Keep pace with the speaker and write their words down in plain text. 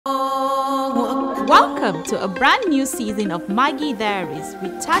Welcome to a brand new season of MAGGI Diaries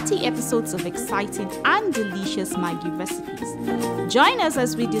with 30 episodes of exciting and delicious MAGGI recipes. Join us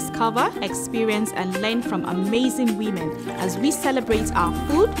as we discover, experience, and learn from amazing women as we celebrate our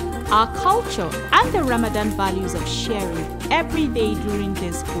food, our culture, and the Ramadan values of sharing every day during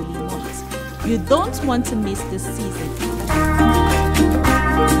this holy month. You don't want to miss this season.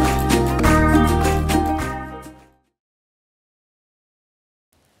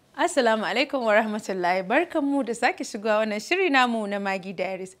 Assalamu alaikum wa rahmatullahi, barkanmu da sake shiga wannan shiri namu na MAGGI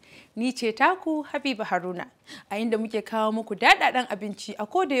Diaries. Ni ce taku Habiba Haruna, a inda muke kawo muku daɗaɗɗen abinci a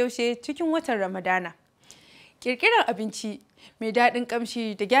koda yaushe cikin watan Ramadana. Ƙirƙirar abinci mai daɗin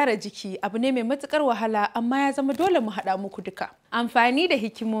ƙamshi da gyara jiki abu ne mai matuƙar wahala, amma ya zama dole mu haɗa muku duka. Amfani da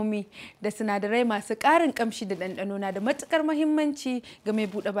hikimomi da sinadarai masu ƙarin ƙamshi da ɗanɗano na da matuƙar muhimmanci ga mai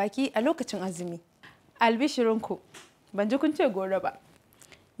buɗe baki a lokacin azumi. Albishirinku, ban ji kun ce goro ba.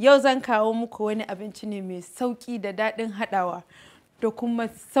 Yau zan kawo muku wani abinci ne mai sauƙi da daɗin haɗawa da kuma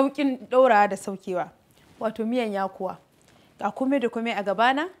sauƙin ɗaurawa da saukewa, wato miyan yakuwa. Ga kome da kome a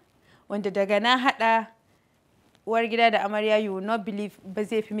gabana, wanda daga na haɗa uwar gida da amarya, you will not believe, ba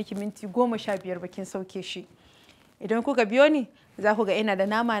zai fi miki minti 15 bakin sauke shi. Idan kuka biyo ni, za ku ga ina da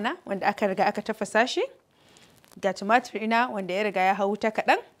nama na wanda aka riga aka tafasa shi, ga tumatir ina wanda ya riga ya hau wuta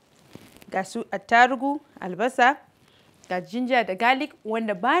kaɗan, ga su attarugu, albasa, ga ginger da garlic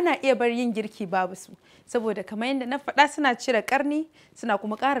wanda ba na iya bar yin girki babu su, saboda kamar yadda na faɗa suna cire ƙarni suna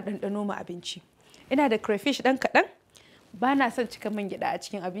kuma ƙara ɗanɗano ma abinci. Ina da crayfish ɗan kaɗan, ba na son cika man gyaɗa a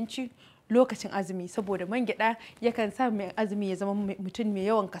cikin abinci lokacin azumi, saboda man gyaɗa yakan sa mai azumi ya zama mutum mai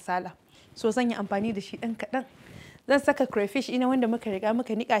yawan kasala, so zan yi amfani da shi ɗan kaɗan. Zan saka crayfish ina wanda muka riga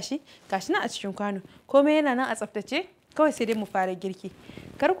muka niƙa shi, gashi nan a cikin kwano, komai yana nan a tsaftace, kawai sai dai mu fara girki.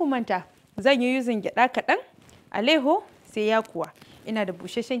 Kar ku manta, zan yi using gyaɗa kaɗan, aleho, sai yakuwa. Ina da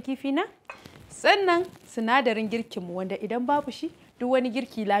busasshen kifi na, sannan sinadarin girkinmu wanda idan babu shi duk wani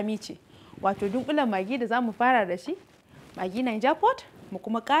girki lami ce, wato dunkulen magi da za mu fara da shi, magi Niger pot, mu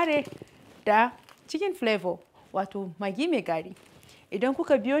kuma kare da chicken flavor, wato magi mai gari. Idan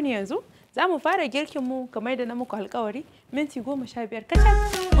kuka biyo ni yanzu, za mu fara girkinmu kamar da na muku alkawari, minti 15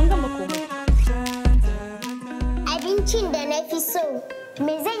 kacal mun gama komai. Abincin da na fi so,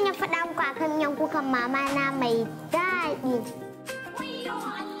 me zan yi faɗa muku akan miyan kukan mama na mai daɗi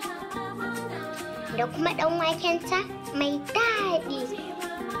da kuma ɗan wakenta mai daɗi.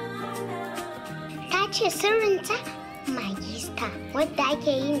 Ta ce sirrinta Maggi Star, wadda ake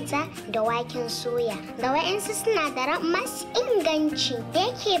yin ta da waken soya da wa'yansu sinadaran masu inganci da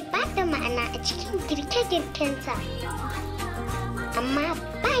yake ba da ma'ana a cikin girke-girkenta. Amma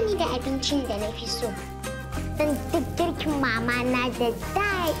ba ni da abincin da na fi so. Dan duk girkin mama na da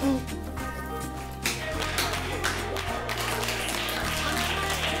daɗi.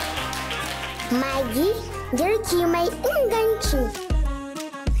 Maggi, girki mai inganci.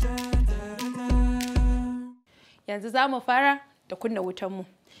 Yanzu za mu fara da kunna wutanmu.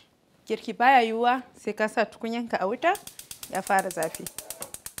 Girki baya yiwuwa sai ka sa tukunyanka a wuta ya fara zafi.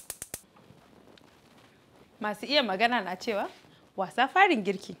 Masu iya magana na cewa wasa farin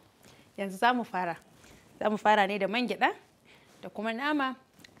girki. Yanzu za mu fara. Za mu fara ne da man gyaɗa da kuma nama,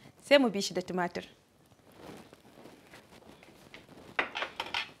 sai mu bi shi da tumatir.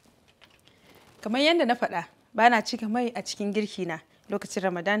 Kamar yadda na faɗa, ba na cika mai a cikin girki na lokacin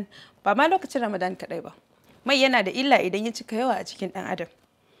Ramadan, ba ma lokacin Ramadan kaɗai ba. Mai yana da illa idan ya cika yawa a cikin ɗan adam.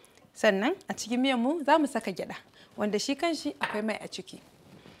 Sannan a cikin miyanmu za mu saka gyaɗa, wanda shi kanshi akwai mai a ciki.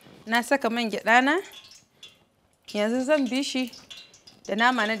 Na saka man gyaɗa na, yanzu zan bi shi da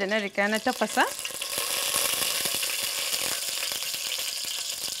nama na da na riga na tafasa.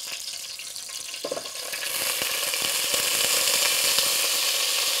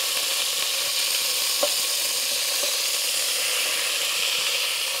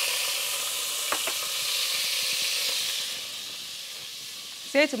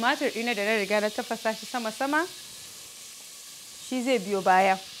 Sai tumatir ɗina da na riga na tafasa shi sama-sama, shi zai biyo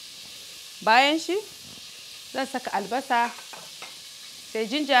baya. Bayan shi zan saka albasa, sai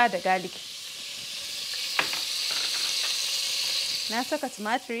ginger da garlic. Na saka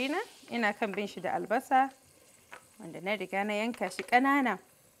tumatir ɗina, ina kan bin shi da albasa wanda na riga na yanka shi ƙanana.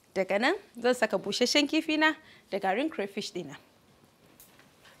 Daga nan zan saka busasshen kifi na da garin crayfish ɗina.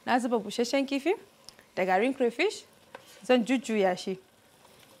 Na zuba busasshen kifi da garin crayfish, zan jujjuya shi.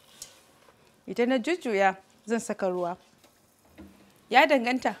 Idan na jujjuya zan saka ruwa. Ya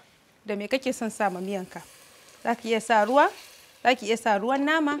danganta da me kake son sa ma miyanka. Za ka iya sa ruwa, za ki iya sa ruwan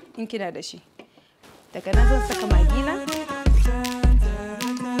nama in kina da shi. Daga nan zan saka magi na.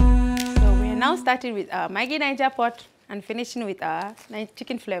 So we are now starting with our MAGGI Niger pot and finishing with our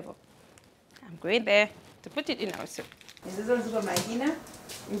chicken flavor. I'm going there to put it in our soup. Yanzu zan zuba magi na,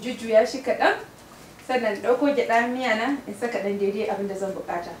 in jujjuya shi kaɗan, sannan ɗauko gyaɗa miya na in saka ɗan daidai abin da zan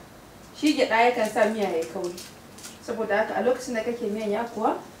buƙata. Shi gyaɗa yakan sa miya ya kauri, saboda haka a lokacin da kake miyan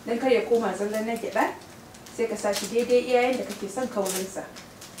yakuwa, dan kar ya koma zallan na gyaɗa, sai ka sa shi daidai iyayen da kake son kaurinsa.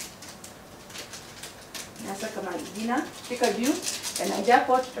 Na saka magi na duka biyu da Naija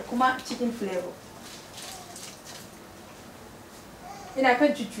pot da kuma chicken flavor. Ina kan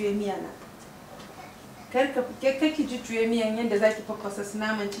jujjuye miya na. Kaki jujjuye miyan yadda zaki faffasa su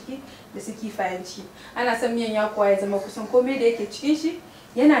naman ciki da su kifayen ciki. Ana son miyan yakuwa ya zama kusan komai da yake cikin shi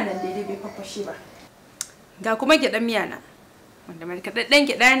yana nan daidai bai faffashe ba. Ga kuma gyaɗan miya na, wanda markaɗaɗɗen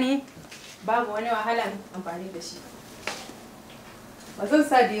gyaɗa ne, babu wani wahalan amfani da shi. Ba zan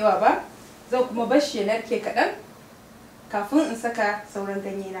sa da yawa ba, zan kuma bar shi ya narke kaɗan kafin in saka sauran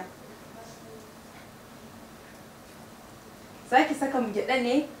ganye na. Za ki saka gyaɗa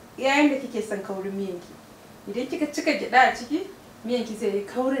ne yayin da kike son kaurin miyanki. Idan kika cika gyaɗa a ciki, miyanki zai yi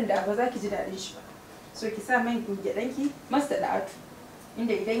kaurin da ba za ki ji daɗin shi ba. So ki sa man gyaɗanki masta da atu,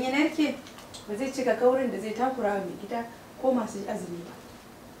 inda idan ya narke ba zai cika kaurin da zai takura wa mai gida ko masu azumi ba.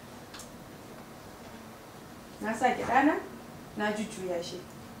 Na sa gyaɗa na jujjuya shi.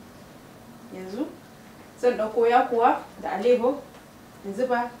 Yanzu zan ɗauko yakuwa da aleho in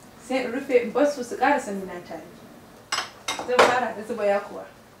zuba, sai in rufe in bar su ƙarasa nuna tare. Zan fara da zuba yakuwa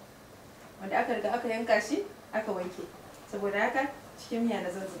wanda aka riga aka yanka shi aka wanke, saboda haka cikin miya na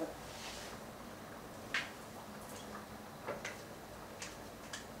zan zuba.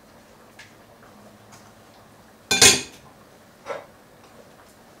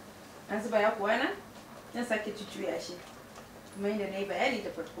 An zuba yakuwa na, zan sake jujjuya shi kuma yadda na yi bayani da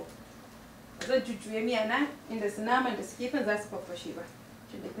farko. Zan jujjuya miya na inda su naman da su kifin za su faffashe ba.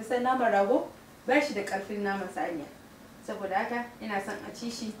 Tunda kusan naman rago ba shi da ƙarfin naman saniya, saboda haka ina son a ci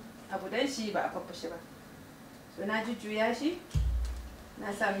shi a gudan shi ba a faffashe ba. So na jujjuya shi,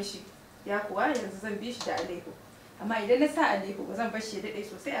 na sa mishi yakuwa, yanzu zan bi shi da aleho. Amma idan na sa aleho ba zan bar shi ya daɗe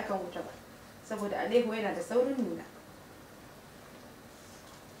sosai akan wuta ba, saboda aleho yana da saurin nuna.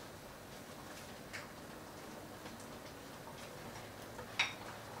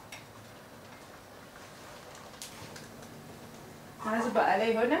 Na zuba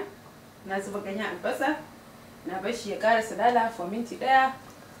aleho na zuba ganyen albasa, na bar shi ya ƙara salala for minti 1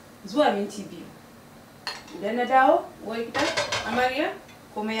 zuwa minti 2. Idan na dawo uwar gida amarya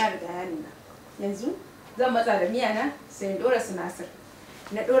kuma ya riga ya nuna. Yanzu zan matsa da miya na sai in ɗora sinasir.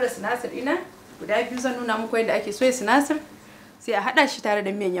 Na ɗora sinasir ina guda 2, zan nuna muku yadda ake soya sinasir sai a haɗa shi tare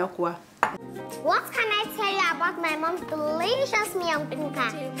da miyan yakuwa. What can I tell you about my mom's delicious miyang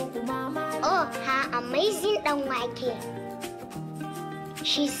kuka? Oh, her amazing dan wake.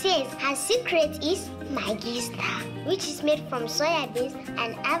 She says her secret is MAGGI Star, which is made from soya beans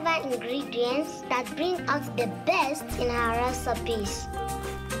and other ingredients that bring out the best in her recipes.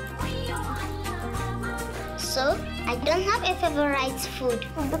 So, I don't have a favorite food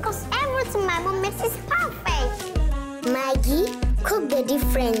because everything my mom makes is perfect. Maggi, cook the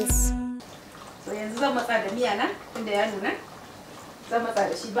difference. So yanzu zan matsa da miya na inda ya nuna. Zan matsa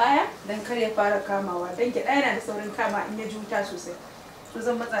da shi baya don kar ya fara kamawa, don gyaɗa yana da saurin kama in ya ji wuta sosai. So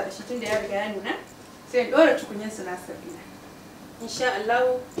zan matsa da shi tunda ya riga ya nuna, sai in ɗora tukunyan sinasir ɗina. Insha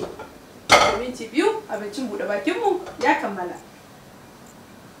Allah, da minti 2 abincin buɗe bakinmu ya kammala.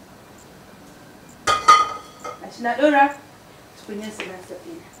 Gashi na ɗora tukunyan sinasir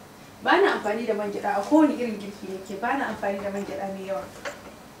ɗina. Ba na amfani da man gyaɗa a kowane irin girki yake, ba na amfani da man gyaɗa mai yawa.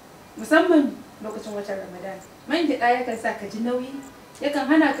 Musamman lokacin watan Ramadan. Man gyaɗa yakan sa ka ji nauyi, yakan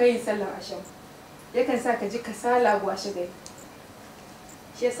hana ka yin sallar asham, yakan sa ka ji kasala washe gari.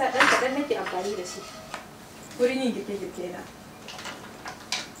 Shi yasa ɗan kaɗan nake amfani da shi wurin yin girke-girke na.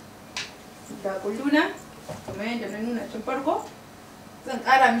 Ga kulluna, kamar yadda na nuna tun farko, zan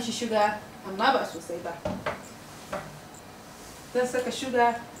ƙara mishi shuga amma ba sosai ba. Zan saka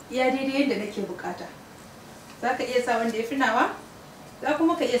shuga iya daidai yadda nake bukata. Za ka iya sa wanda ya fi nawa, za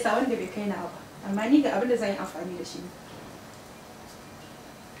kuma ka iya sa wanda bai kai nawa ba. Amma ni ga abin da zan yi amfani da shi ne.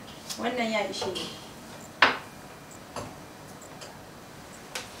 Wannan ya ishe ni.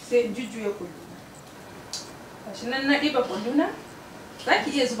 Sai in jujjuya kulluna. Gashi nan na ɗiba kulluna, za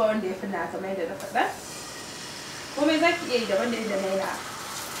ki iya zuba wanda ya fi nawa kamar yadda na faɗa. Komai za ki iya yi daban da yadda na yi nawa.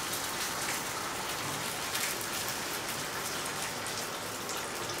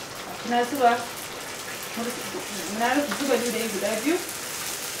 Na zuba ludayi guda 2,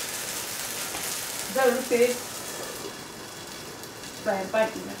 zan rufe bayan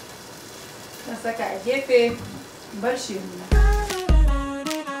ɗina, zan saka a gefe bar shi nuna.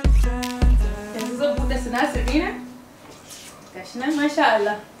 Yanzu zan buɗe sinasir ɗina, gashi nan masha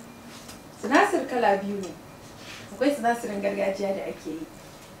Allah, Sinasir kala biyu ne. Akwai sinasirin gargajiya da ake yi,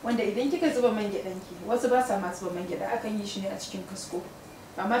 wanda idan kika zuba man gyaɗanki, wasu ba sa ma zuba man gyaɗa, akan yi shi ne a cikin kasko.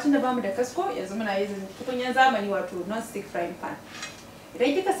 Amma tunda bamu da kasko, yanzu muna yin tukunyan zamani wato non-stick frying pan.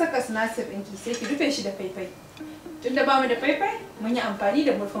 Idan kika saka sinasir ɗinki sai ki rufe shi da faifai. Tunda bamu da faifai, mun yi amfani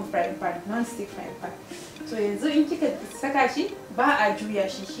da murfin frying pan, non-stick frying pan. So yanzu in kika saka shi ba a juya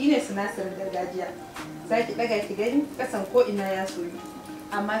shi, shine sinasirin gargajiya. Za ki ɗaga ki gani kasan ko ina ya soyu.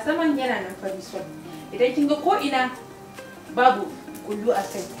 Amma saman yana nan fari sol. Idan kin ga ko ina babu kullu a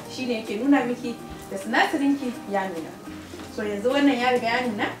kai, shine yake nuna miki da sinasirinki ya nuna. So yanzu wannan ya riga ya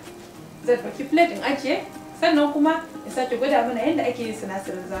nuna, zan ɗauki plate in ajiye, sannan kuma in sake gwada mana yadda ake yin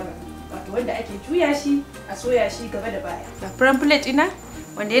sinasirin zamani, wato wanda ake juya shi a soya shi gaba da baya. Ga furen plate ina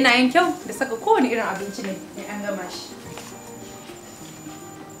wanda yana yin kyau da saka kowane irin abinci ne in an gama shi.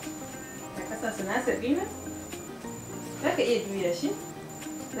 Da kasa sinasir ɗina, za ka iya juya shi,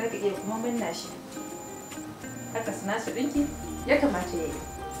 za ka iya kuma manna shi. Haka sinasir ɗinki ya kamata ya yi.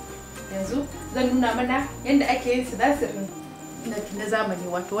 Yanzu zan nuna mana yadda ake yin sinasir na zamani,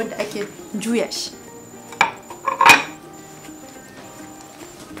 wato wanda ake juya shi.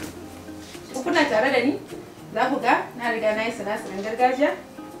 Kuna tare da ni, za ku ga na riga na yi sinasirin gargajiya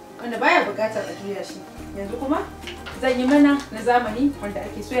wanda baya buƙatar a juya shi. Yanzu kuma zan yi mana na zamani wanda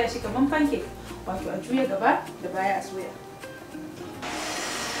ake soya shi kamar pancake, wato a juya gaba da baya a soya.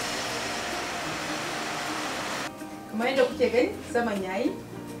 Kamar yadda kuke gani, saman yayi,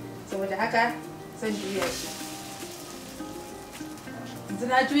 saboda haka zan juya shi. Yanzu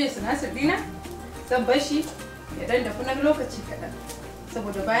na juya sinasir dina, zan bar shi ya dan dafu na lokaci kaɗan,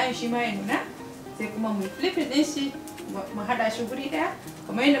 saboda bayan shi ma ya nuna, sai kuma mu flipping ɗin shi mu haɗa shi guri ɗaya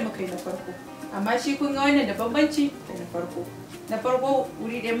kamar yadda muka yi na farko. Amma shi kun ga wannan da bambanci da na farko. Na farko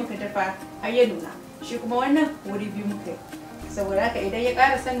wuri ɗaya muka dafa har ya nuna, shi kuma wannan wuri biyu muka yi. Saboda haka idan ya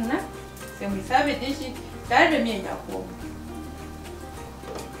ƙara son nuna, sai mu sabin ɗin shi tare da miyan yakuwa.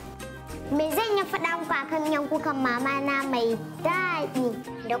 Me zan yi faɗa muku akan miyan kukan mama na mai daɗi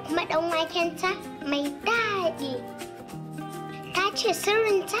da kuma ɗan wakenta mai daɗi. Ta ce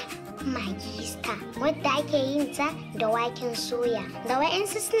sirrinta MAGGI star, wadda ake yin ta da waken soya da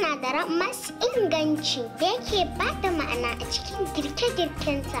wa'yansu sinadaran masu inganci da yake ba da ma'ana a cikin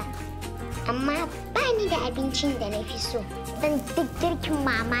girke-girkenta. Amma ba ni da abincin da na fi so, don duk girkin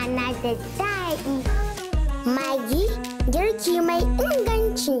mama na da daɗi. MAGGI, girki mai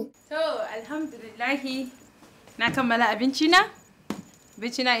inganci. So, alhamdulillahi, na kammala abincina.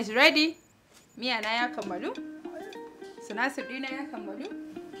 Abincina is ready. Miya na ya kammalu. Sinasir ɗina ya kammalu.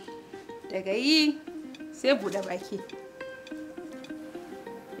 Daga yi sai buɗe baki.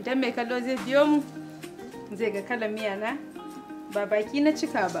 Idan mai kallo zai biyo mu, zai ga kalan miya na ba baki na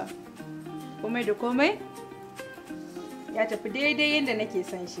cika ba. Komai da komai ya tafi daidai yadda nake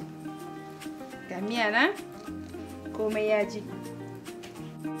son shi. Ga miya na komai ya ji.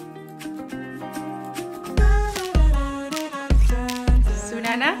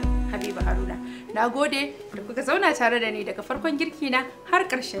 Sunana Habiba Haruna. Na gode da kuka zauna tare da ni daga farkon girki na har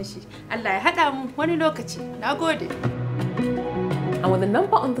ƙarshen shi. Allah ya haɗa mu wani lokaci. Na gode. And with the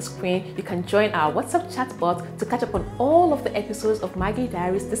number on the screen, you can join our WhatsApp chat bot to catch up on all of the episodes of MAGGI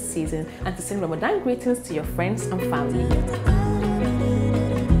Diaries this season and to send Ramadan greetings to your friends and family.